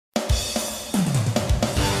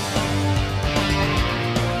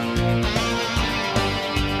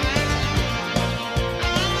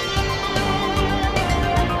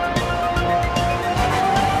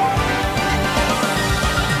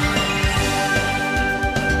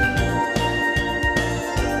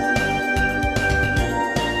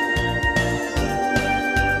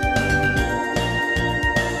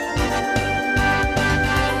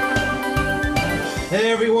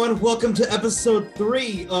welcome to episode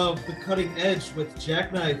 3 of The Cutting Edge with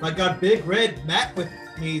Jackknife. I got Big Red Matt with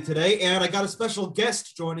me today, and I got a special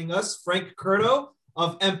guest joining us, Frank Curto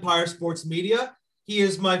of Empire Sports Media. He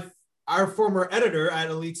is our former editor at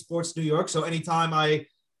Elite Sports New York, so anytime I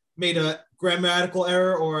made a grammatical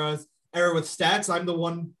error or an error with stats,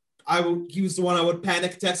 he was the one I would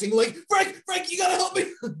panic texting, like, Frank, you gotta help me!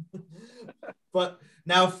 But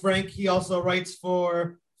now Frank, he also writes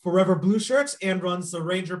for Forever Blue Shirts and runs the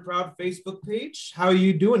Ranger Proud Facebook page. How are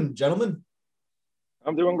you doing, gentlemen?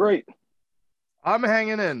 I'm doing great. I'm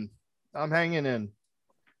hanging in.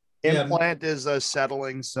 Implant is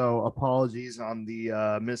settling, so apologies on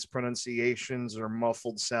the mispronunciations or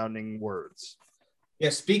muffled sounding words. Yeah,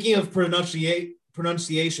 speaking of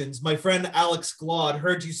pronunciations, my friend Alex Glaude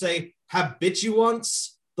heard you say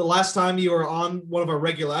habituance the last time you were on one of our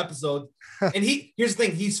regular episodes. And here's the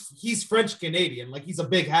thing, he's French Canadian, like he's a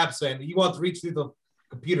big Habs fan. He wants to reach through the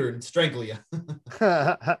computer and strangle you.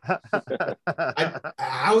 How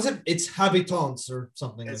is it? It's habitants or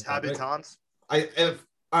something. It's like habitants. Right?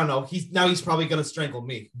 I don't know. He's probably gonna strangle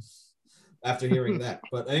me after hearing that.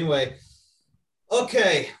 But anyway,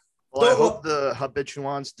 okay. Well, I hope the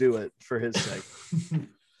habituants do it for his sake.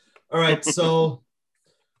 All right, so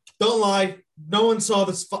don't lie. No one saw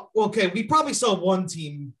this. Okay, we probably saw one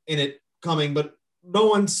team in it coming, but no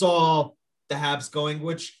one saw the Habs going,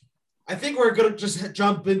 which I think we're going to just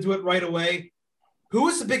jump into it right away. Who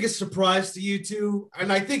was the biggest surprise to you two?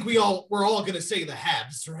 And I think we're all going to say the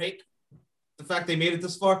Habs, right? The fact they made it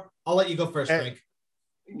this far. I'll let you go first, Frank.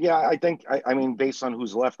 Yeah, I think, I mean, based on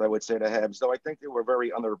who's left, I would say the Habs, though I think they were a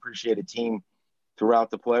very underappreciated team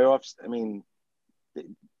throughout the playoffs. I mean,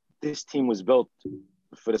 this team was built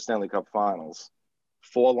for the Stanley Cup Finals.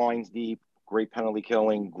 4 lines deep, great penalty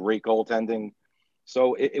killing, great goaltending.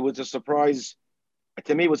 So it was a surprise.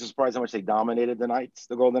 To me, it was a surprise how much they dominated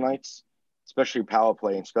the Golden Knights, especially power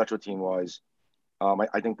play and special team wise.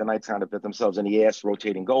 I think the Knights kind of bit themselves in the ass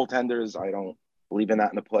rotating goaltenders. I don't believe in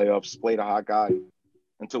that in the playoffs. Play the hot guy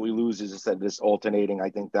until we lose, as I said, this alternating. I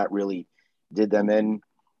think that really did them in.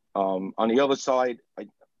 On the other side,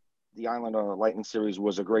 the Islander Lightning series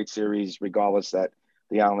was a great series, regardless that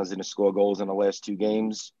the Islanders didn't score goals in the last 2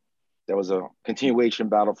 games. There was a continuation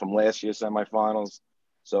battle from last year's semifinals.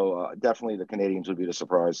 So definitely the Canadians would be the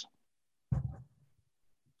surprise.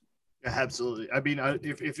 Yeah, absolutely. I mean,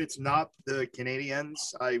 if it's not the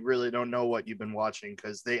Canadiens, I really don't know what you've been watching,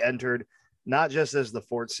 because they entered not just as the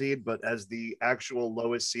 4th seed, but as the actual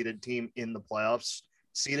lowest seeded team in the playoffs,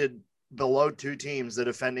 seeded below 2 teams, the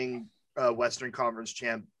defending Western Conference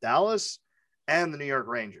champ Dallas and the New York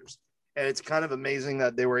Rangers. And it's kind of amazing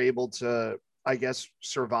that they were able to, I guess,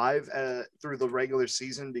 survive through the regular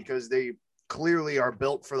season, because they clearly are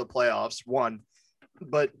built for the playoffs, one.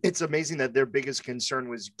 But it's amazing that their biggest concern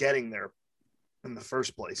was getting there in the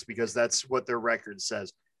first place, because that's what their record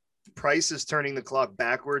says. Price is turning the clock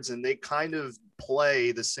backwards, and they kind of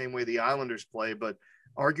play the same way the Islanders play, but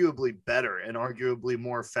arguably better and arguably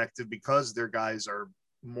more effective, because their guys are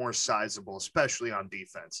more sizable, especially on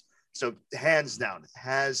defense. So hands down, it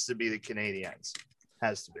has to be the Canadiens.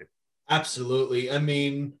 Has to be. Absolutely. I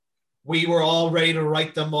mean, we were all ready to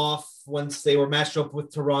write them off once they were matched up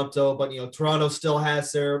with Toronto, but, Toronto still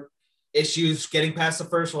has their issues getting past the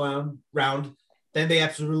first round. Then they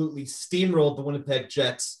absolutely steamrolled the Winnipeg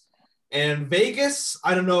Jets. And Vegas,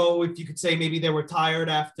 I don't know if you could say maybe they were tired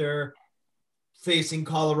after facing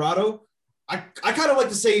Colorado. I kind of like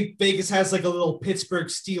to say Vegas has like a little Pittsburgh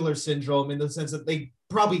Steelers syndrome, in the sense that they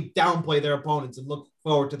probably downplay their opponents and look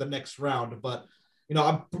forward to the next round. But,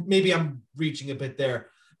 I'm reaching a bit there.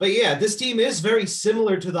 But yeah, this team is very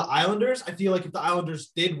similar to the Islanders. I feel like if the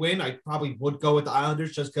Islanders did win, I probably would go with the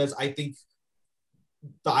Islanders, just because I think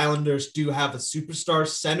the Islanders do have a superstar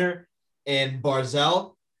center in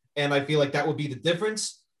Barzal, and I feel like that would be the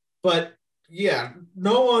difference. But yeah,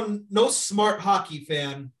 no smart hockey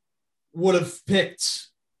fan would have picked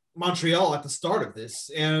Montreal at the start of this.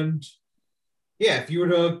 And yeah, if you were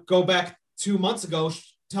to go back 2 months ago,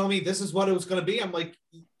 tell me this is what it was going to be, I'm like,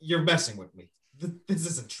 you're messing with me. This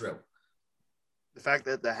isn't true. The fact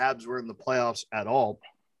that the Habs were in the playoffs at all,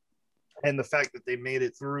 and the fact that they made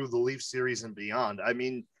it through the Leaf series and beyond. I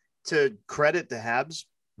mean, to credit the Habs,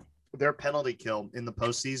 their penalty kill in the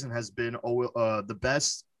postseason has been the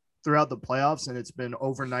best throughout the playoffs, and it's been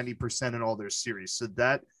over 90% in all their series. So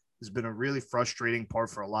that has been a really frustrating part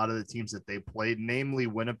for a lot of the teams that they played, namely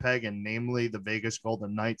Winnipeg and namely the Vegas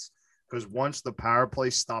Golden Knights, because once the power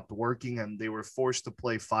play stopped working and they were forced to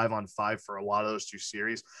play 5-on-5 for a lot of those 2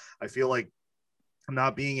 series, I feel like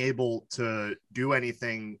not being able to do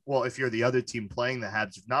anything. Well, if you're the other team playing the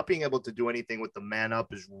Habs, not being able to do anything with the man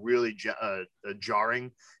up is really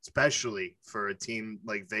jarring, especially for a team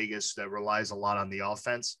like Vegas that relies a lot on the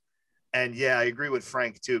offense. And yeah, I agree with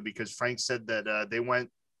Frank too, because Frank said that they went.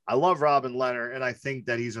 I love Robin Lehner, and I think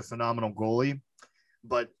that he's a phenomenal goalie.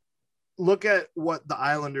 But look at what the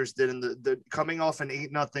Islanders did in the coming off an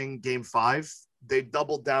 8-0 game 5. They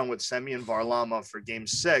doubled down with Semyon Varlamov for game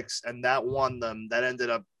 6, and that won them. That ended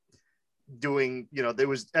up doing,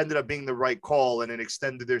 ended up being the right call, and it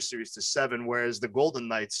extended their series to 7. Whereas the Golden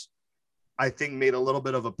Knights, I think, made a little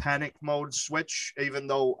bit of a panic mode switch, even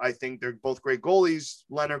though I think they're both great goalies.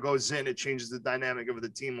 Leonard goes in, it changes the dynamic of the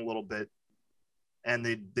team a little bit, and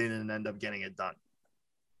they didn't end up getting it done.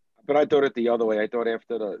 But I thought it the other way. I thought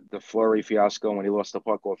after the Fleury fiasco, when he lost the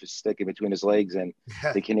puck off his stick in between his legs and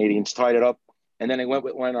the Canadians tied it up, and then they went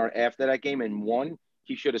with Leonard after that game and won,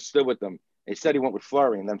 he should have stood with them. They said he went with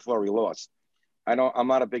Fleury, and then Fleury lost. I'm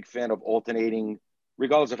not a big fan of alternating,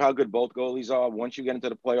 regardless of how good both goalies are. Once you get into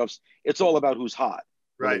the playoffs, it's all about who's hot.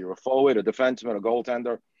 Right. Whether you're a forward, a defenseman, a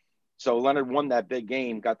goaltender. So Leonard won that big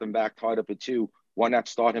game, got them back tied up at 2. Why not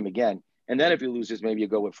start him again? And then if he loses, maybe you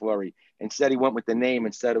go with Fleury. Instead, he went with the name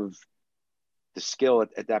instead of the skill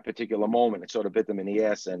at that particular moment. It sort of bit them in the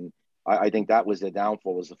ass. And I think that was their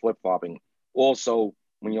downfall, was the flip-flopping. Also,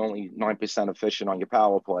 when you're only 9% efficient on your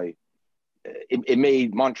power play, it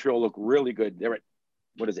made Montreal look really good. They're at,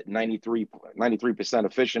 93%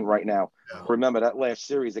 efficient right now. Yeah. Remember that last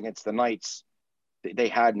series against the Knights, they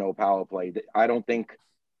had no power play. I don't think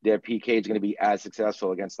their PK is going to be as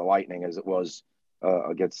successful against the Lightning as it was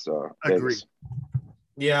against Vegas.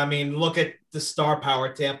 Yeah, I mean, look at the star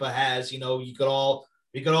power Tampa has. You could all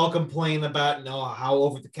complain about how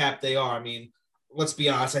over the cap they are. I mean, let's be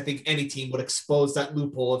honest. I think any team would expose that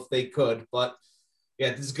loophole if they could. But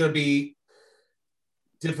yeah, this is going to be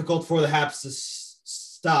difficult for the Habs to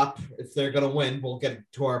stop if they're going to win. We'll get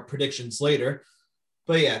to our predictions later.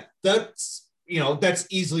 But yeah, that's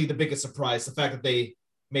easily the biggest surprise, the fact that they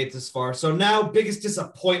made it this far. So now, biggest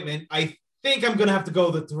disappointment, I think I'm going to have to go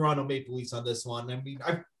the Toronto Maple Leafs on this one. I mean,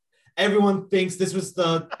 everyone thinks this was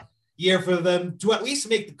the year for them to at least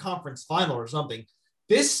make the conference final or something.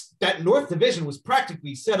 That North Division was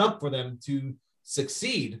practically set up for them to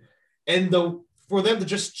succeed. And for them to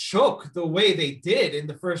just choke the way they did in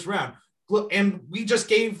the first round. And we just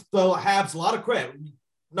gave the Habs a lot of credit.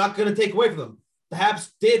 Not going to take away from them. The Habs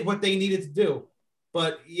did what they needed to do.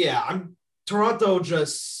 But yeah, Toronto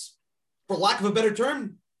just, for lack of a better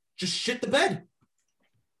term, just shit the bed.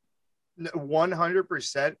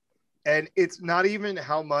 100%. And it's not even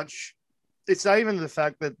it's not even the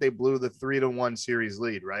fact that they blew the 3-1 series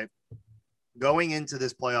lead, right? Going into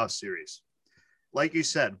this playoff series, like you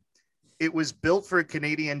said, it was built for a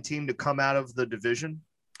Canadian team to come out of the division.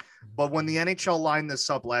 But when the NHL lined this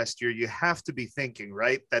up last year, you have to be thinking,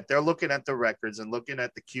 right, that they're looking at the records and looking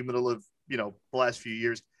at the cumulative, last few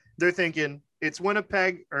years. They're thinking it's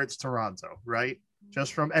Winnipeg or it's Toronto, right?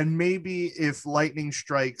 And maybe if lightning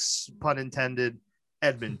strikes, pun intended,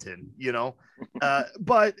 Edmonton,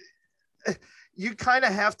 but you kind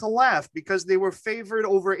of have to laugh because they were favored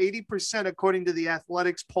over 80% according to the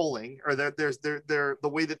Athletics polling, or the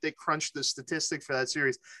way that they crunched the statistic for that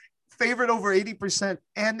series, favored over 80%,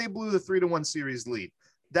 and they blew the 3-1 series lead.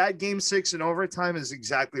 That game 6 in overtime is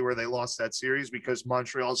exactly where they lost that series because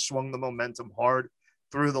Montreal swung the momentum hard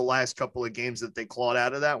through the last couple of games that they clawed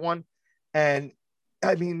out of that one. And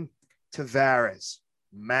I mean, Tavares,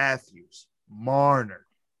 Matthews, Marner,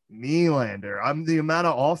 Nylander, the amount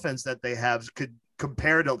of offense that they have could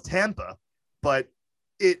compare to Tampa, but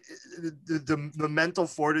the mental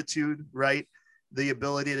fortitude, right? The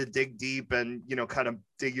ability to dig deep and, kind of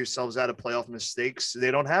dig yourselves out of playoff mistakes.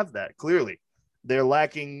 They don't have that. Clearly they're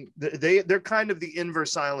lacking. They're kind of the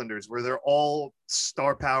inverse Islanders where they're all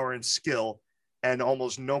star power and skill and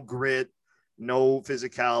almost no grit, no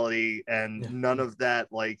physicality, and none of that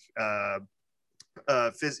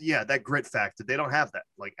that grit factor. They don't have that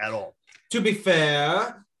at all. To be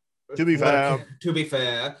fair,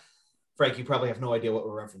 Frank, you probably have no idea what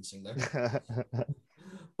we're referencing there.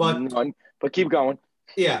 But keep going.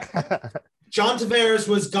 Yeah. John Tavares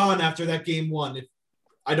was gone after that game 1. If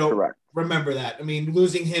I don't remember that. I mean,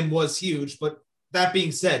 losing him was huge, but that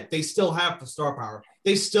being said, they still have the star power.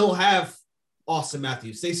 They still have Austin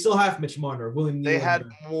Matthews. They still have Mitch Marner. They had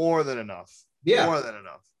more than enough. Yeah. More than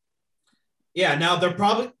enough. Yeah, now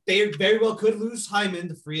they very well could lose Hyman,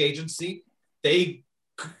 the free agency. I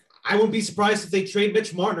wouldn't be surprised if they trade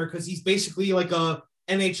Mitch Marner because he's basically like a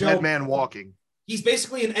NHL dead man walking. He's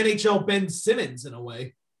basically an NHL Ben Simmons in a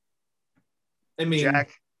way. I mean,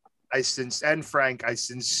 Jack, and Frank, I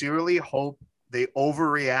sincerely hope they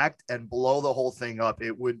overreact and blow the whole thing up.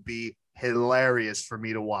 It would be hilarious for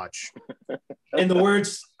me to watch. In the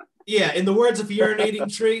words of a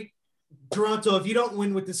urinating tree, Toronto, if you don't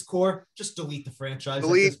win with this core, just delete the franchise.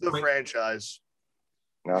 Delete the franchise.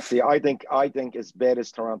 Now, see, I think as bad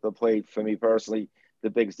as Toronto played, for me personally, the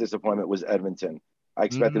biggest disappointment was Edmonton. I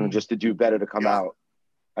expected them just to do better to come out.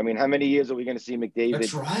 I mean, how many years are we going to see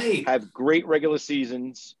McDavid have great regular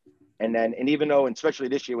seasons, and even though, and especially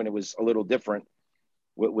this year when it was a little different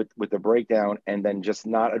with the breakdown, and then just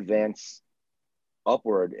not advance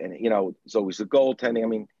upward, and it's always the goaltending. I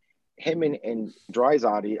mean, him and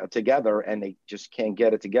Draisaitl are together, and they just can't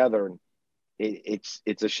get it together, and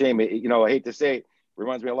it's a shame. I hate to say it,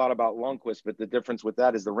 reminds me a lot about Lundqvist, but the difference with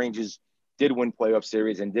that is the Rangers did win playoff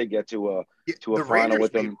series and did get to a final Rangers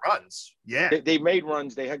with them. Made runs. Yeah. They made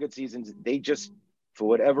runs. They had good seasons. They just, for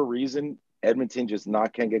whatever reason, Edmonton just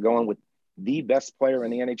can't get going with the best player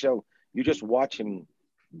in the NHL. You just watch him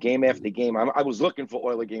game after game. I was looking for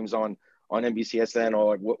Oiler games on NBCSN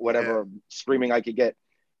or whatever streaming I could get,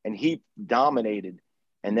 and he dominated.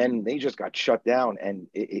 And then they just got shut down, and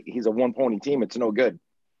he's a one-pony team. It's no good.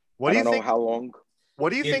 I don't know how long. What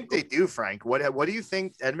do you think they do, Frank? What do you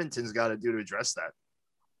think Edmonton's got to do to address that?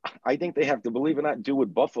 I think they have to, believe it or not, do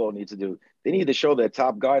what Buffalo needs to do. They need to show their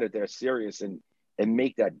top guy that they're serious and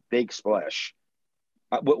make that big splash.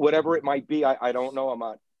 Whatever it might be, I don't know. I'm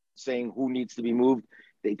not saying who needs to be moved.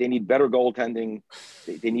 They need better goaltending.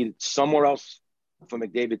 They need somewhere else for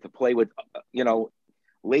McDavid to play with.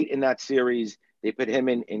 Late in that series, they put him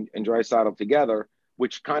and Draisaitl together,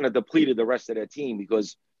 which kind of depleted the rest of their team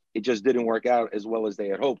because it just didn't work out as well as they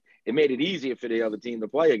had hoped. It made it easier for the other team to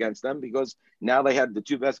play against them because now they had the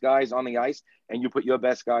two best guys on the ice, and you put your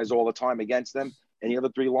best guys all the time against them. And the other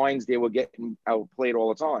three lines, they were getting outplayed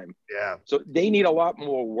all the time. Yeah. So they need a lot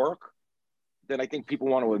more work than I think people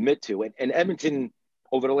want to admit to. And Edmonton,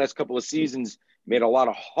 over the last couple of seasons, made a lot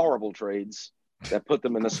of horrible trades that put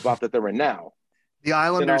them in the spot that they're in now. The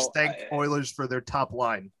Islanders thank Oilers for their top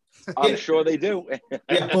line. I'm sure they do.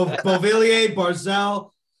 Beauvillier,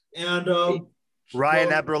 Barzal, and Ryan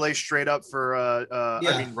Eberle straight up for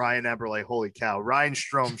Ryan Eberle, holy cow. Ryan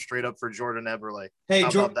Strome straight up for Jordan Eberle. Hey, how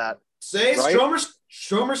about that? Say right?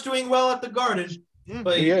 Stromer's doing well at the Garden.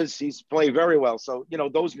 But he is. He's playing very well. So,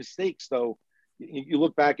 those mistakes, though, you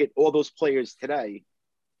look back at all those players today,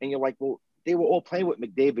 and you're like, well, they were all playing with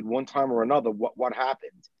McDavid one time or another. What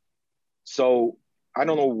happened? So I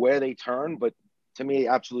don't know where they turned, but to me,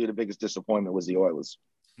 absolutely the biggest disappointment was the Oilers.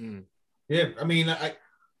 Yeah, I mean,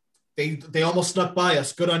 they almost snuck by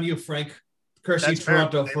us. Good on you, Frank. Curse you,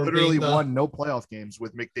 Toronto, for literally won no playoff games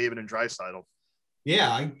with McDavid and Draisaitl.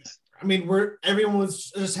 Yeah, I mean, everyone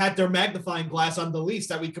was just had their magnifying glass on the Leafs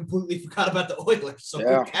that we completely forgot about the Oilers. So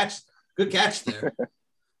good catch there.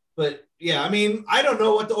 But yeah, I mean, I don't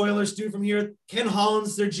know what the Oilers do from here. Ken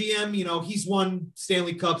Holland's their GM. He's won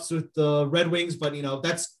Stanley Cups with the Red Wings, but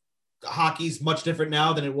that's hockey's much different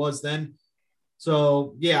now than it was then.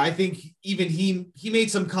 So yeah, I think even he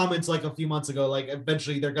made some comments like a few months ago, like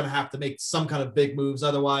eventually they're going to have to make some kind of big moves.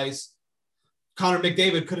 Otherwise, Connor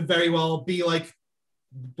McDavid could very well be like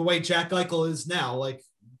the way Jack Eichel is now, like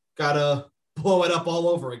gotta blow it up all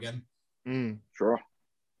over again. Sure.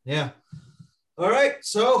 Yeah. All right,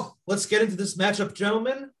 so let's get into this matchup,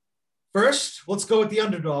 gentlemen. First, let's go with the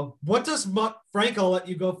underdog. What does Frank? I'll let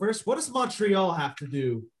you go first. What does Montreal have to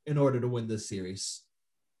do in order to win this series?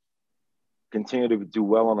 Continue to do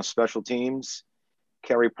well on the special teams.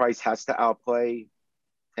 Carey Price has to outplay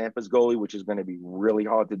Tampa's goalie, which is going to be really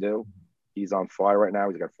hard to do. He's on fire right now.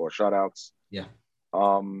 He's got 4 shutouts. Yeah.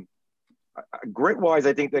 Grit-wise,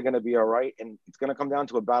 I think they're going to be all right, and it's going to come down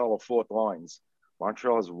to a battle of fourth lines.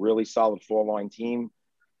 Montreal is a really solid 4-line team.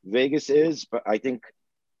 Vegas is, but I think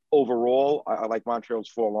overall, I like Montreal's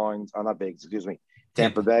 4 lines. Not Vegas, excuse me,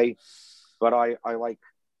 Tampa Bay. But I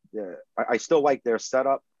still like their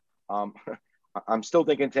setup. I'm still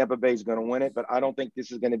thinking Tampa Bay is going to win it, but I don't think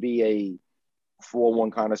this is going to be a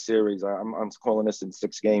 4-1 kind of series. I'm calling this in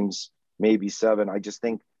 6 games, maybe 7. I just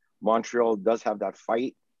think Montreal does have that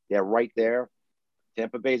fight. They're right there.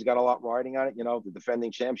 Tampa Bay's got a lot riding on it. The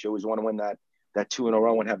defending champs, you always want to win that 2 in a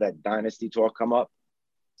row and have that dynasty talk come up.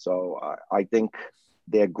 So I think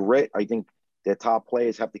their grit, I think their top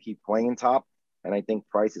players have to keep playing top, and I think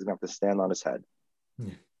Price is going to have to stand on his head.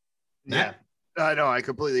 Yeah, I know. I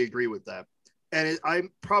completely agree with that. And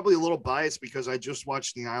I'm probably a little biased because I just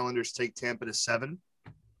watched the Islanders take Tampa to 7.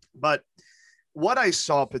 But what I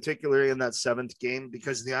saw, particularly in that 7th game,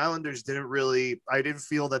 because the Islanders I didn't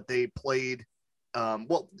feel that they played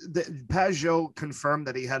Pajot confirmed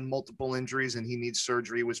that he had multiple injuries and he needs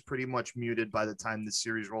surgery. He was pretty much muted by the time the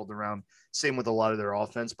series rolled around. Same with a lot of their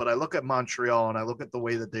offense. But I look at Montreal and I look at the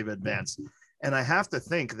way that they've advanced. And I have to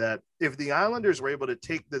think that if the Islanders were able to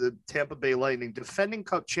take the Tampa Bay Lightning, defending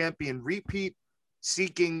Cup champion, repeat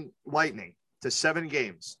seeking Lightning to 7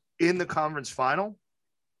 games in the conference final,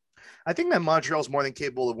 I think that Montreal's more than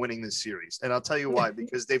capable of winning this series. And I'll tell you why,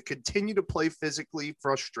 because they've continued to play physically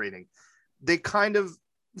frustrating. They kind of,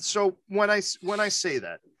 so when I say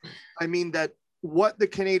that, I mean that what the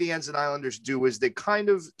Canadiens and Islanders do is they kind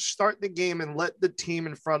of start the game and let the team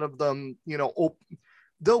in front of them,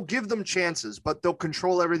 they'll give them chances, but they'll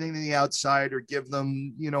control everything to the outside or give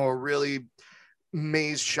them, a really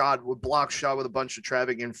block shot with a bunch of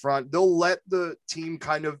traffic in front. They'll let the team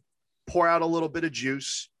kind of pour out a little bit of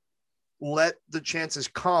juice, let the chances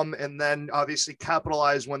come, and then obviously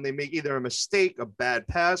capitalize when they make either a mistake, a bad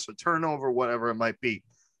pass, a turnover, whatever it might be.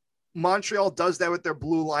 Montreal does that with their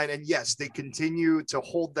blue line. And yes, they continue to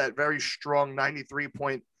hold that very strong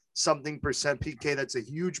 93-point-something percent PK. That's a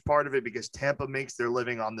huge part of it because Tampa makes their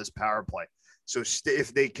living on this power play. So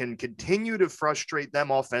if they can continue to frustrate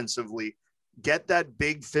them offensively, get that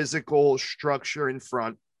big physical structure in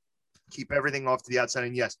front, keep everything off to the outside.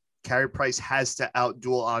 And yes, Carey Price has to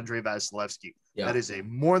outduel Andrei Vasilevsky. Yeah. That is a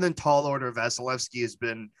more than tall order. Vasilevsky has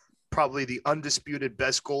been probably the undisputed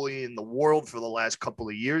best goalie in the world for the last couple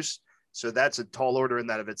of years. So that's a tall order in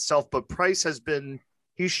that of itself. But Price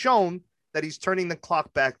he's shown that he's turning the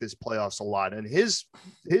clock back this playoffs a lot. And his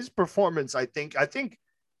performance, I think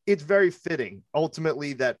it's very fitting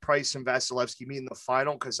ultimately that Price and Vasilevsky meet in the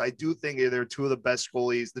final, because I do think they're two best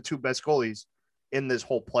goalies in this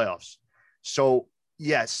whole playoffs. So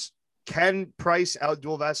yes, can Price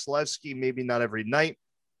outduel Vasilevsky? Maybe not every night.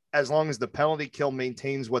 As long as the penalty kill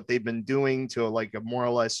maintains what they've been doing to like a more or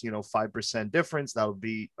less, 5% difference, that would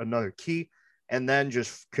be another key. And then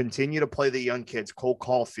just continue to play the young kids, Cole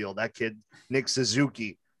Caulfield, that kid, Nick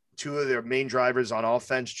Suzuki, two of their main drivers on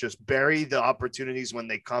offense, just bury the opportunities when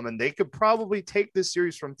they come. And they could probably take this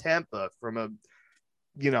series from Tampa from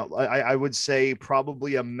I would say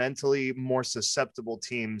probably a mentally more susceptible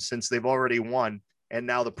team since they've already won. And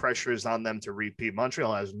now the pressure is on them to repeat.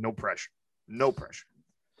 Montreal has no pressure.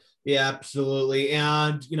 Yeah, absolutely.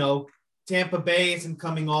 And, Tampa Bay isn't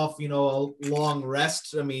coming off, a long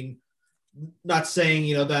rest. I mean, not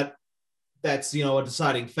saying, that's, a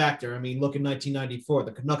deciding factor. I mean, look in 1994,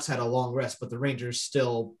 the Canucks had a long rest, but the Rangers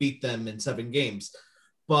still beat them in 7 games.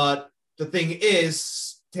 But the thing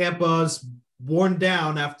is, Tampa's worn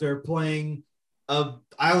down after playing a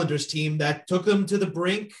Islanders team that took them to the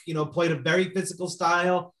brink, played a very physical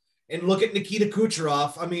style. And look at Nikita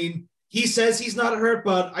Kucherov. I mean, he says he's not hurt,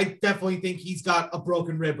 but I definitely think he's got a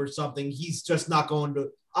broken rib or something. He's just not going to,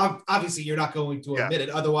 obviously you're not going to admit it.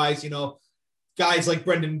 Otherwise, guys like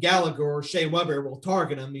Brendan Gallagher or Shea Weber will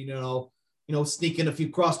target him, sneak in a few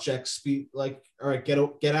cross checks, be like, all right,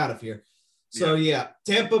 get out of here. So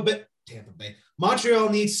Tampa Bay, Montreal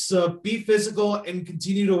needs to be physical and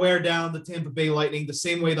continue to wear down the Tampa Bay Lightning the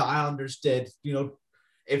same way the Islanders did,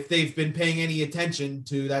 if they've been paying any attention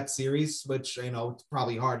to that series, which, it's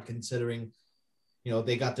probably hard considering,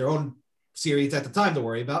 they got their own series at the time to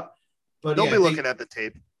worry about. But they'll be looking at the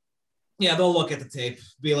tape. Yeah, they'll look at the tape,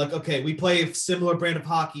 be like, okay, we play a similar brand of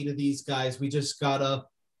hockey to these guys. We just gotta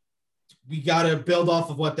build off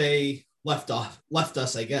of what they left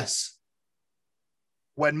us, I guess.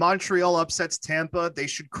 When Montreal upsets Tampa, they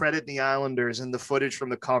should credit the Islanders and the footage from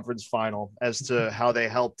the conference final as to how they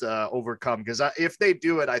helped overcome. Because if they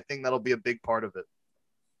do it, I think that'll be a big part of it.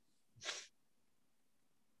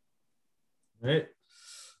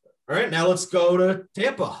 All right. Now let's go to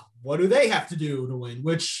Tampa. What do they have to do to win?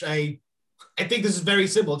 Which I think this is very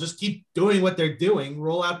simple. Just keep doing what they're doing.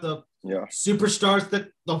 Roll out the superstars, that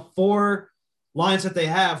the 4 lines that they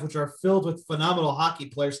have, which are filled with phenomenal hockey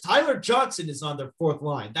players. Tyler Johnson is on their 4th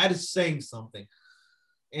line. That is saying something.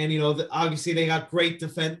 And, obviously they got great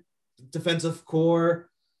defensive core.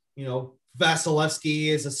 Vasilevsky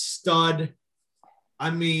is a stud. I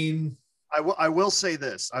mean, I will say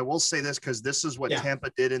this because this is what Tampa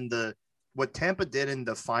did in the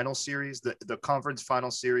final series, the conference final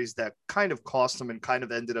series that kind of cost them and kind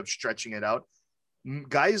of ended up stretching it out.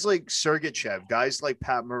 Guys like Sergachev, guys like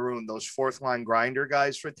Pat Maroon, those 4th line grinder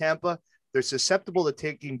guys for Tampa, they're susceptible to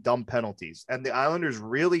taking dumb penalties. And the Islanders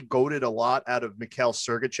really goaded a lot out of Mikhail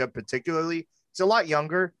Sergachev, particularly. He's a lot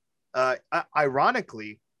younger.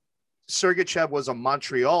 Ironically, Sergachev was a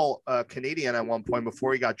Montreal Canadian at one point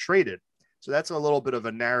before he got traded. So that's a little bit of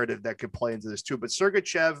a narrative that could play into this too. But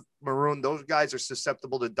Sergachev, Maroon, those guys are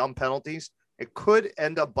susceptible to dumb penalties. It could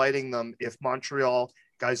end up biting them if Montreal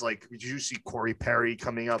guys like, did you see Corey Perry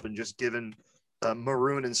coming up and just giving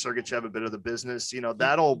Maroon and Sergachev a bit of the business?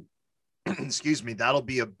 That'll excuse me, that'll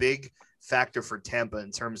be a big factor for Tampa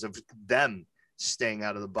in terms of them staying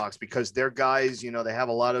out of the box, because their guys, they have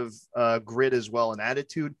a lot of grit as well and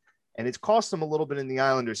attitude, and it's cost them a little bit in the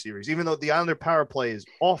Islander series. Even though the Islander power play is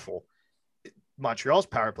awful, Montreal's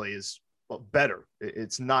power play is better.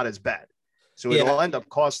 It's not as bad. So it'll end up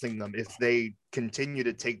costing them if they continue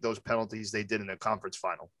to take those penalties they did in the conference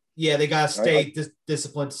final. Yeah, they got to stay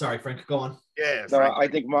disciplined. Sorry, Frank, go on. Yeah, no, I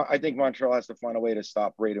think Montreal has to find a way to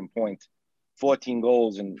stop Braden Point. 14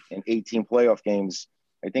 goals in 18 playoff games.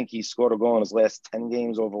 I think he scored a goal in his last 10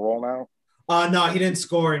 games overall now. No, he didn't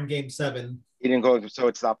score in game 7. He didn't go, so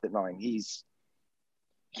it stopped at 9. He's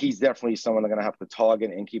definitely someone they're going to have to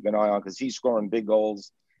target and keep an eye on, because he's scoring big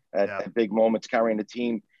goals at big moments, carrying the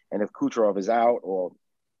team. And if Kucherov is out or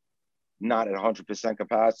not at 100%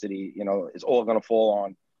 capacity, it's all going to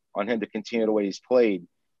fall on him to continue the way he's played.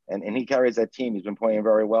 And he carries that team. He's been playing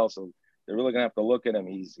very well. So they're really going to have to look at him.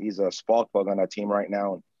 He's a spark plug on that team right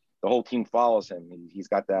now. And the whole team follows him. He's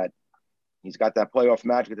got that playoff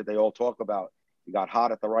magic that they all talk about. He got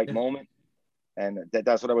hot at the right moment. And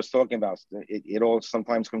that's what I was talking about. It all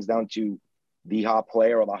sometimes comes down to the hot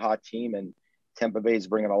player or the hot team. And Tampa Bay is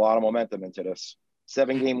bringing a lot of momentum into this.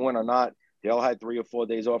 7-game win or not, they all had 3 or 4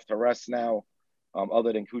 days off to rest now.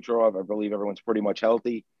 Other than Kucherov, I believe everyone's pretty much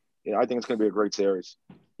healthy. I think it's going to be a great series.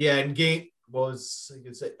 Yeah, and game was, I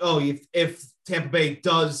could say, if Tampa Bay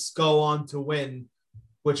does go on to win,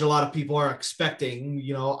 which a lot of people are expecting,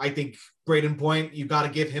 I think Braden Point, you got to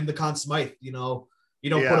give him the Conn Smythe. You don't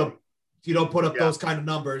put up those kind of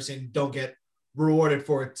numbers and don't get rewarded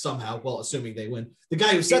for it somehow. Well, assuming they win. The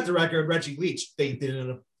guy who set the record, Reggie Leach, they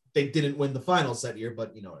didn't win the finals that year,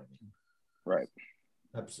 but you know what I mean. Right.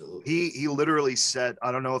 Absolutely. He literally set,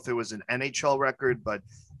 I don't know if it was an NHL record, but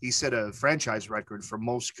he set a franchise record for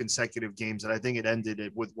most consecutive games, and I think it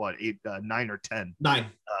ended with 9 or 10. 9.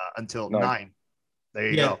 Until 9. There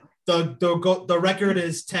you go. The record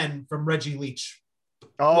is 10 from Reggie Leach.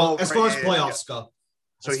 Oh, as far as playoffs go.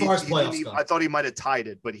 So I thought he might have tied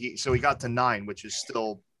it, but he got to 9, which is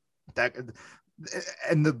still that.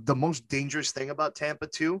 And the most dangerous thing about Tampa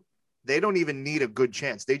too, they don't even need a good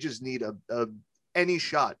chance. They just need any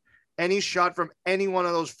shot. Any shot from any one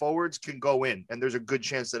of those forwards can go in, and there's a good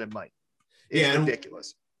chance that it might. It's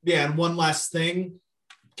ridiculous. And one last thing,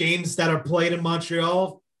 games that are played in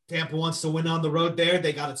Montreal, Tampa wants to win on the road there.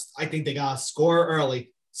 I think they got to score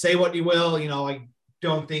early. Say what you will, I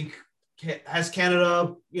don't think has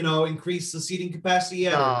Canada, increased the seating capacity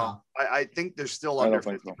yet? No, I think they're still under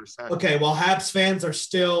 50%. Okay, well, Habs fans are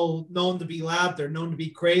still known to be loud. They're known to be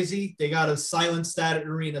crazy. They got to silence that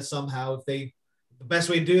arena somehow. The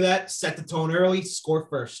best way to do that, set the tone early, score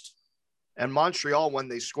first. And Montreal, when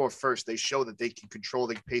they score first, they show that they can control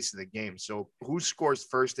the pace of the game. So who scores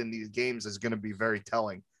first in these games is going to be very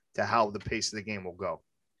telling to how the pace of the game will go.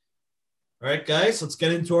 All right, guys, let's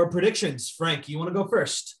get into our predictions. Frank, you want to go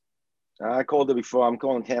first? I called it before. I'm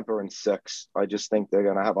calling Tampa in 6. I just think they're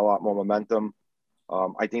going to have a lot more momentum.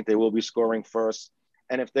 I think they will be scoring first.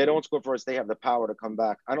 And if they don't score first, they have the power to come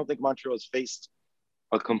back. I don't think Montreal has faced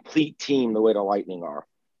a complete team the way the Lightning are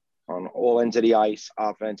on all ends of the ice,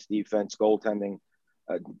 offense, defense, goaltending.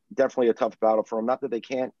 Definitely a tough battle for them. Not that they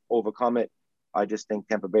can't overcome it. I just think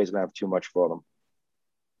Tampa Bay is going to have too much for them.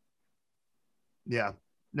 Yeah.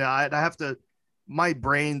 No, I have to – my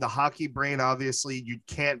brain, the hockey brain, obviously, you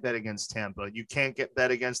can't bet against Tampa. You can't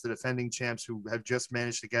bet against the defending champs who have just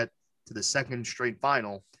managed to get to the second straight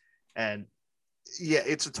final. And, yeah,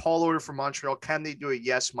 it's a tall order for Montreal. Can they do it?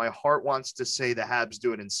 Yes. My heart wants to say the Habs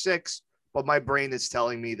do it in 6, but my brain is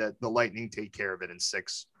telling me that the Lightning take care of it in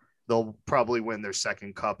 6. They'll probably win their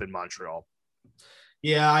second cup in Montreal.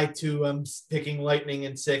 Yeah, I, too, am picking Lightning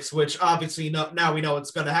in 6, which obviously now we know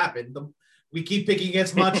it's going to happen. We keep picking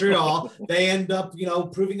against Montreal. They end up,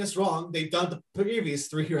 proving us wrong. They've done the previous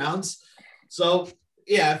 3 rounds. So,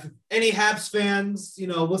 yeah, if any Habs fans,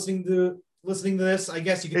 listening to this, I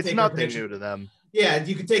guess you can take nothing new to them. Yeah,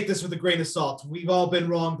 you can take this with a grain of salt. We've all been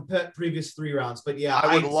wrong the previous 3 rounds, but yeah,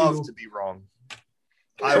 I would love to be wrong.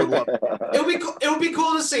 I would love. It would be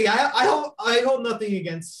cool to see. I hold nothing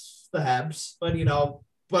against the Habs,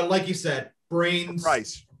 but like you said, brains.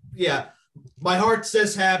 Price. Yeah. My heart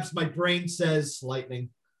says Habs. My brain says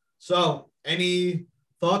Lightning. So, any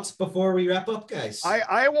thoughts before we wrap up, guys?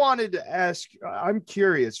 I wanted to ask. I'm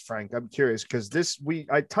curious, Frank. I'm curious because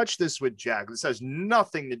I touched this with Jack. This has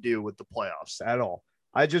nothing to do with the playoffs at all.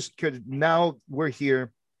 I just could. Now we're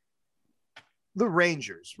here. The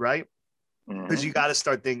Rangers, right? because you got to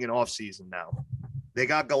start thinking off season now. They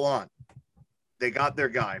got Gallant. They got their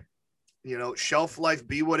guy. You know, shelf life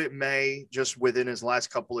be what it may, just within his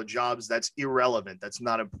last couple of jobs, that's irrelevant. That's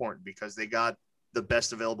not important because they got the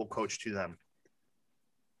best available coach to them.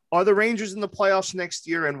 Are the Rangers in the playoffs next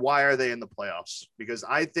year, and why are they in the playoffs? Because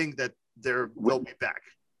I think that they'll be back.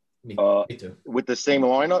 Me too. With the same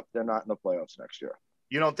lineup, they're not in the playoffs next year.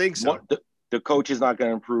 You don't think so? The coach is not going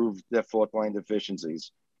to improve their fourth line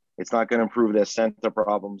deficiencies. It's not going to improve their center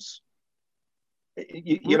problems.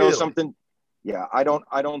 You know something? Yeah, I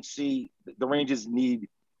don't see the Rangers need.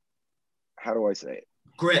 How do I say it?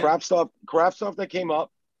 Grit. Kravtsov that came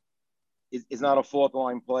up is not a fourth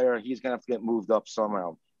line player. He's going to have to get moved up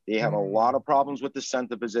somehow. They have a lot of problems with the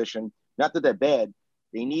center position. Not that they're bad.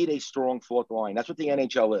 They need a strong fourth line. That's what the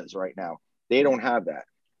NHL is right now. They don't have that.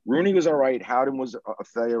 Rooney was all right. Howden was a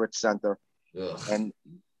failure at center. Ugh. And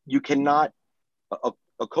you cannot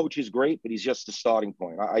a coach is great, but he's just the starting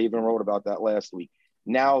point. I even wrote about that last week.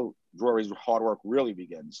 Now Drury's hard work really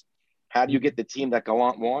begins. How do you get the team that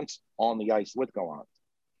Gallant wants on the ice with Gallant?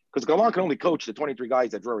 Because Gallant can only coach the 23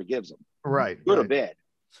 guys that Drury gives him. Right. Good or bad.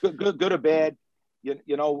 Good or bad.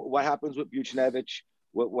 You know, what happens with Buchnevich?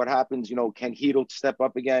 What happens, you know, can Hedl step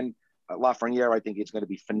up again? Lafreniere, I think it's going to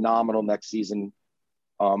be phenomenal next season.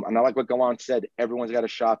 And I like what Gallant said. Everyone's got a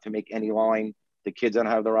shot to make any line. The kids don't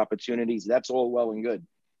have their opportunities. That's all well and good.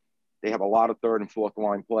 They have a lot of third and fourth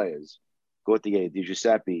line players. Gauthier, Di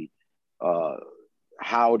Giuseppe,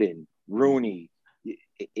 Howden, Rooney.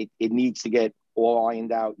 It needs to get all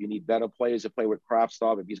ironed out. You need better players to play with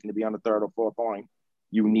Kravtsov if he's going to be on the third or fourth line.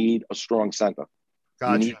 You need a strong center.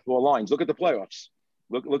 Gotcha. You need 4 lines. Look at the playoffs.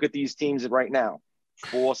 Look at these teams right now.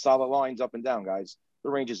 4 solid lines up and down, guys. The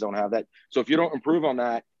Rangers don't have that. So if you don't improve on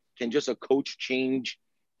that, can just a coach change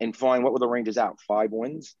and find what were the Rangers out? 5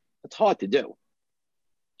 wins? It's hard to do.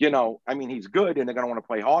 You know, I mean, he's good and they're going to want to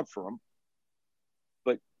play hard for him.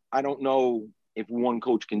 But I don't know if one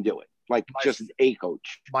coach can do it. Like just a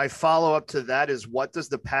coach. My follow-up to that is, what does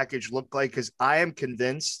the package look like? Because I am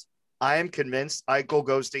convinced Eichel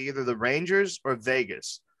goes to either the Rangers or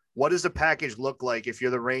Vegas. What does the package look like if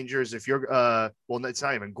you're the Rangers? If you're well, it's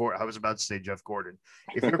not even Gordon. I was about to say Jeff Gordon.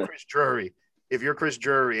 If you're Chris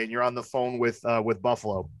Drury, and you're on the phone with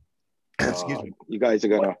Buffalo, excuse me. You guys are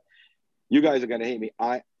gonna hate me.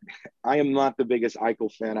 I am not the biggest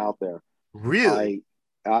Eichel fan out there. Really?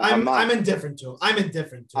 I'm indifferent to him.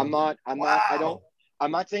 I'm not. Wow.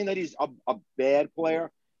 I'm not saying that he's a bad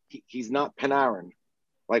player. He's not Panarin.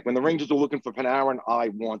 Like when the Rangers were looking for Panarin, I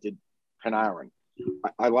wanted Panarin.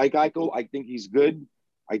 I like Eichel. I think he's good.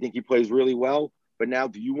 I think he plays really well. But now,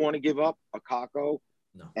 do you want to give up a Kakko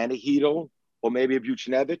and a Hedl or maybe a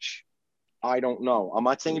Buchnevich? I don't know. I'm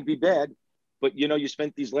not saying it'd be bad, but, you know, you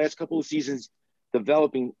spent these last couple of seasons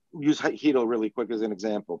developing. Use Hedl really quick as an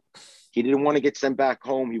example. He didn't want to get sent back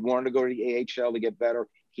home. He wanted to go to the AHL to get better.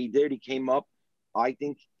 He did. He came up. I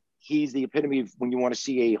think he's the epitome of when you want to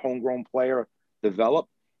see a homegrown player develop,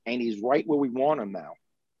 and he's right where we want him now.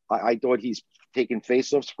 I thought he's taken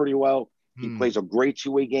faceoffs pretty well. He plays a great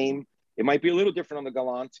two-way game. It might be a little different on the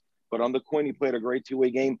Gallant, but on the Quinn, he played a great two-way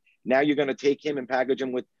game. Now you're going to take him and package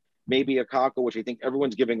him with maybe a Kakko, which I think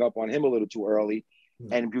everyone's giving up on him a little too early,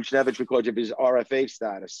 and Buchnevich because of his RFA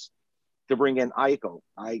status, to bring in Eichel.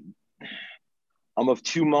 I'm of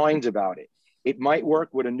 2 minds about it. It might work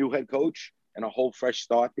with a new head coach and a whole fresh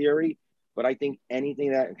start theory, but I think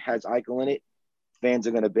anything that has Eichel in it, fans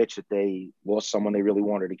are going to bitch that they lost someone they really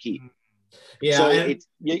wanted to keep. Yeah, so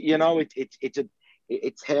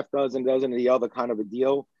it's half dozen of the other kind of a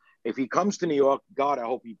deal. If he comes to New York, God, I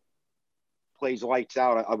hope he plays lights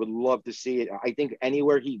out. I would love to see it. I think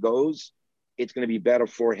anywhere he goes, it's going to be better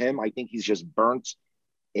for him. I think he's just burnt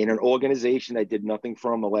in an organization that did nothing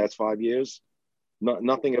for him the last 5 years.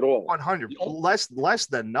 Nothing at all. 100 less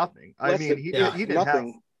than nothing. He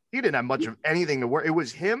didn't have much of anything to work. It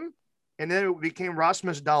was him. And then it became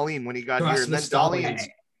Rasmus Dahlin when he got here. And then Dahlin's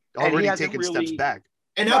already taken steps back.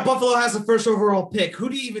 And now Buffalo has the first overall pick. Who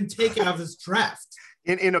do you even take out of this draft?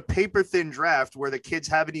 In a paper-thin draft where the kids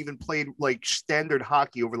haven't even played like standard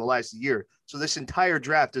hockey over the last year. So this entire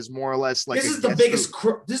draft is more or less like this is the biggest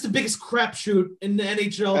crapshoot in the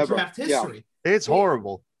NHL draft history. Yeah. It's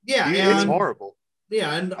horrible. Yeah, it's horrible.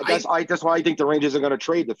 Yeah, and that's why I think the Rangers are going to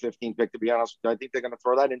trade the 15th pick. To be honest, I think they're going to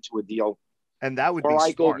throw that into a deal. And that would or be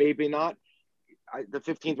Eichel, smart. Maybe not. The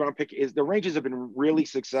 15th round pick is the Rangers have been really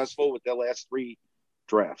successful with their last 3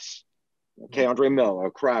 drafts. Okay, Andre Miller,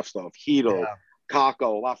 Kravtsov, Hedl,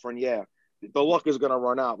 Kakko, Lafreniere. The luck is going to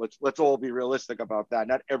run out. Let's all be realistic about that.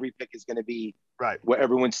 Not every pick is going to be right where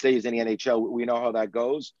everyone stays in the NHL. We know how that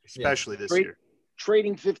goes, especially this year.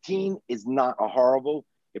 trading 15 is not a horrible.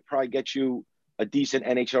 It probably gets you a decent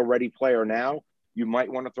NHL ready player now. You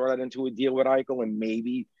might want to throw that into a deal with Eichel, and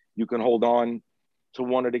maybe you can hold on to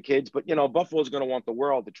one of the kids. But, Buffalo's going to want the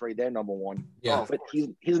world to trade their number one. Yeah. But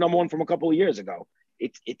he's number one from a couple of years ago.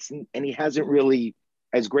 And he hasn't really,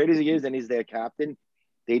 as great as he is, and he's their captain,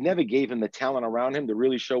 they never gave him the talent around him to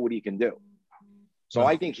really show what he can do. So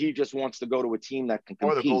I think he just wants to go to a team that can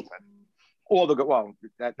compete.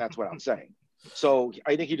 That's what I'm saying. So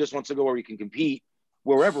I think he just wants to go where he can compete,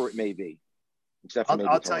 wherever it may be. Except for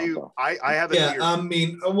I'll tell you, I have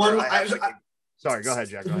sorry, go ahead,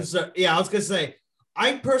 Jack. Go ahead. So, I was gonna say,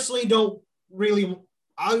 I personally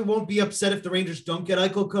I won't be upset if the Rangers don't get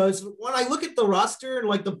Eichel, because when I look at the roster and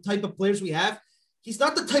like the type of players we have, he's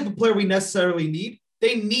not the type of player we necessarily need.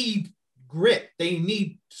 They need grit. They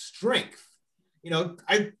need strength.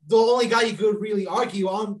 The only guy you could really argue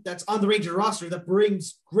on that's on the Rangers roster that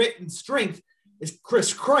brings grit and strength is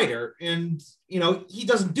Chris Kreider. And, he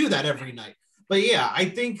doesn't do that every night. But yeah, I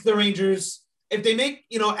think the Rangers, if they make,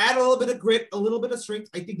 add a little bit of grit, a little bit of strength,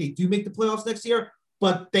 I think they do make the playoffs next year,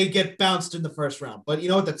 but they get bounced in the first round. But you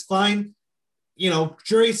know what? That's fine.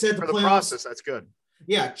 Jury said the playoffs. Process, that's good.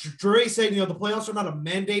 Yeah. Jury said, the playoffs are not a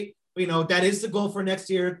mandate. But, that is the goal for next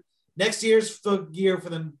year. Next year's the year for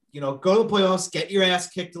them, go to the playoffs, get your ass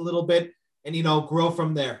kicked a little bit, and, grow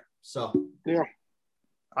from there. So, yeah.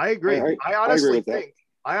 I agree. I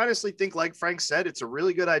honestly think, like Frank said, it's a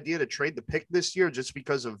really good idea to trade the pick this year just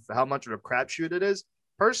because of how much of a crapshoot it is.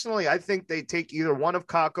 Personally, I think they take either one of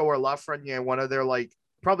Kakko or Lafreniere, one of their,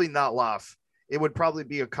 probably not Laf. It would probably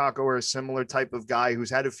be a Kakko or a similar type of guy who's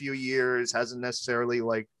had a few years, hasn't necessarily,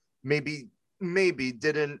 maybe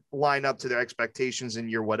didn't line up to their expectations in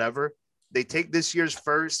year whatever. They take this year's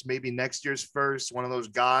first, maybe next year's first, one of those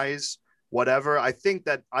guys, whatever. I think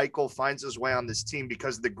that Eichel finds his way on this team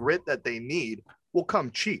because the grit that they need will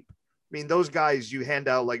come cheap. I mean, those guys you hand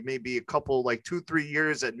out maybe a couple, 2-3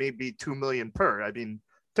 years at maybe $2 million per. I mean, in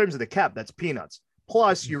terms of the cap, that's peanuts.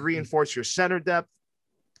 Plus, you reinforce your center depth.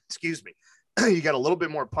 Excuse me. You got a little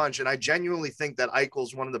bit more punch. And I genuinely think that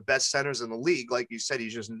Eichel's one of the best centers in the league. Like you said,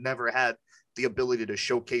 he's just never had the ability to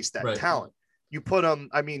showcase that talent. You put him,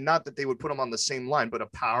 not that they would put him on the same line, but a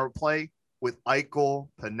power play with Eichel,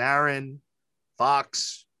 Panarin,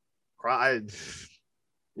 Fox, Yeah,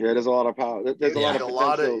 there's a lot of power. There's a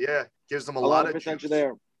lot of potential. Gives them a lot of potential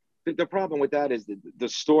there. The problem with that is the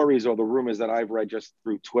stories or the rumors that I've read just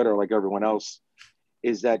through Twitter, like everyone else,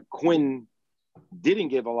 is that Quinn didn't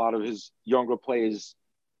give a lot of his younger players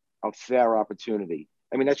a fair opportunity.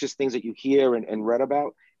 That's just things that you hear and read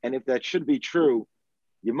about. And if that should be true,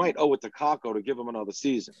 you might owe it to Kakko to give him another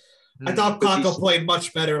season. I thought Kakko played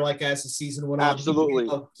much better, as the season went on. Absolutely.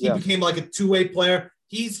 He became a two-way player.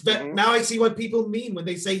 Now I see what people mean when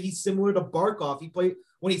they say he's similar to Barkov.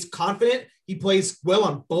 When he's confident, he plays well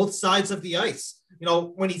on both sides of the ice.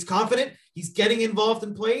 When he's confident, he's getting involved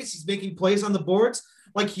in plays. He's making plays on the boards.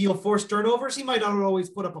 He'll force turnovers. He might not always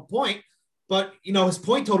put up a point, but, his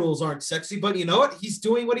point totals aren't sexy. But you know what? He's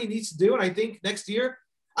doing what he needs to do. And I think next year,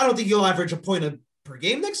 I don't think he'll average a point per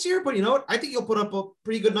game next year, but you know what? I think he'll put up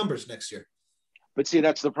pretty good numbers next year. But see,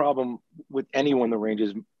 that's the problem with anyone the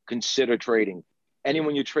Rangers consider trading.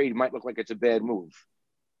 Anyone you trade might look like it's a bad move.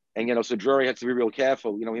 And, so Drury has to be real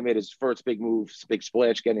careful. He made his first big move, big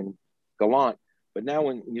splash, getting Gallant. But now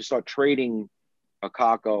when you start trading a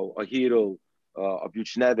Kakko, a Hedl, a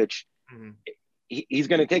Buchnevich, he's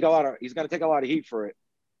going to take a lot of heat for it,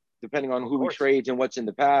 depending on who he trades and what's in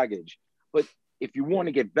the package. But if you want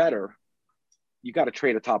to get better, you got to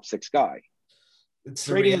trade a top six guy. It's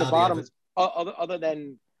trading the bottom, other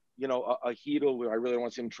than a Hedl, where I really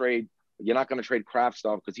want to see him trade. You're not going to trade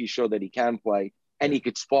Kraftstov because he showed that he can play and he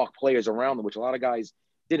could spark players around him, which a lot of guys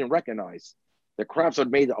didn't recognize. The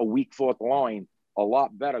Kraftstov made a weak fourth line a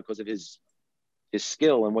lot better because of his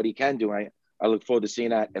skill and what he can do. I look forward to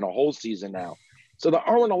seeing that in a whole season now. So there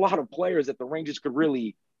aren't a lot of players that the Rangers could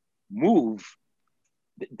really move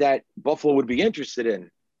that Buffalo would be interested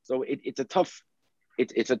in. So it's a tough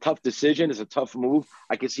decision. It's a tough move.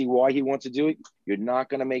 I can see why he wants to do it. You're not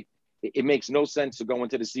going to make it makes no sense to go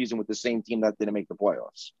into the season with the same team that didn't make the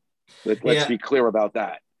playoffs. Let's be clear about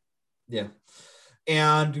that. Yeah.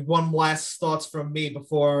 And one last thoughts from me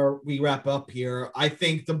before we wrap up here. I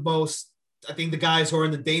think the guys who are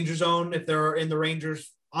in the danger zone, if they're on the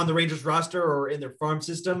Rangers roster or in their farm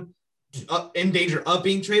system, in danger of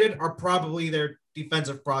being traded, are probably their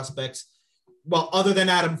defensive prospects. Well, other than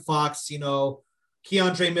Adam Fox,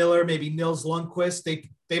 Keandre Miller, maybe Nils Lundqvist,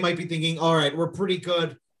 they might be thinking, all right, we're pretty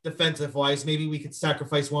good defensive wise. Maybe we could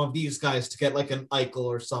sacrifice one of these guys to get an Eichel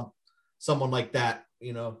or someone like that,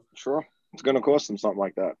 Sure. It's going to cost them something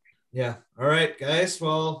like that. Yeah. All right, guys.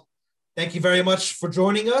 Well, thank you very much for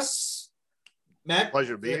joining us. Matt,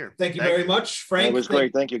 Pleasure to be here. Thank you very much. Frank, it was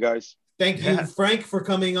great. Thank you, guys. Thank you, Frank, for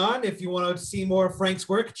coming on. If you want to see more of Frank's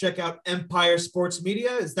work, check out Empire Sports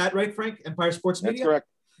Media. Is that right, Frank? Empire Sports Media? That's correct.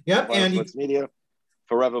 Yep. Empire Sports Media,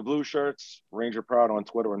 Forever Blue Shirts, Ranger Proud on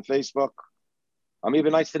Twitter and Facebook. I'm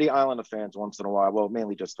even nice to the Islander fans once in a while. Well,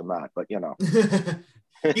 mainly just to Matt, but you know.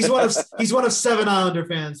 he's one of 7 Islander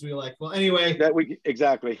fans we like. Well, anyway.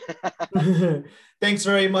 Exactly. Thanks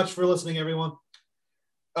very much for listening, everyone.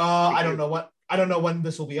 I don't know when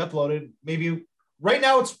this will be uploaded. Maybe right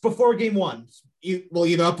now it's before game 1. We'll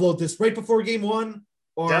either upload this right before game 1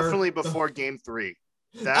 or definitely before game 3.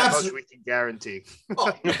 That much we can guarantee.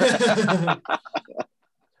 Oh. All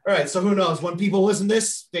right. So who knows? When people listen to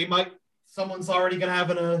this, someone's already going to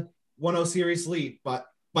have a 1-0 series lead, but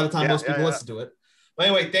by the time most people listen to it. But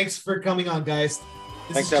anyway, thanks for coming on, guys.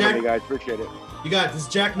 Thanks for having me, guys. Appreciate it. You got it. This is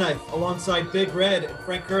Jack Knife alongside Big Red and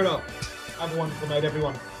Frank Curto. Have a wonderful night,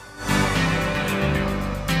 everyone.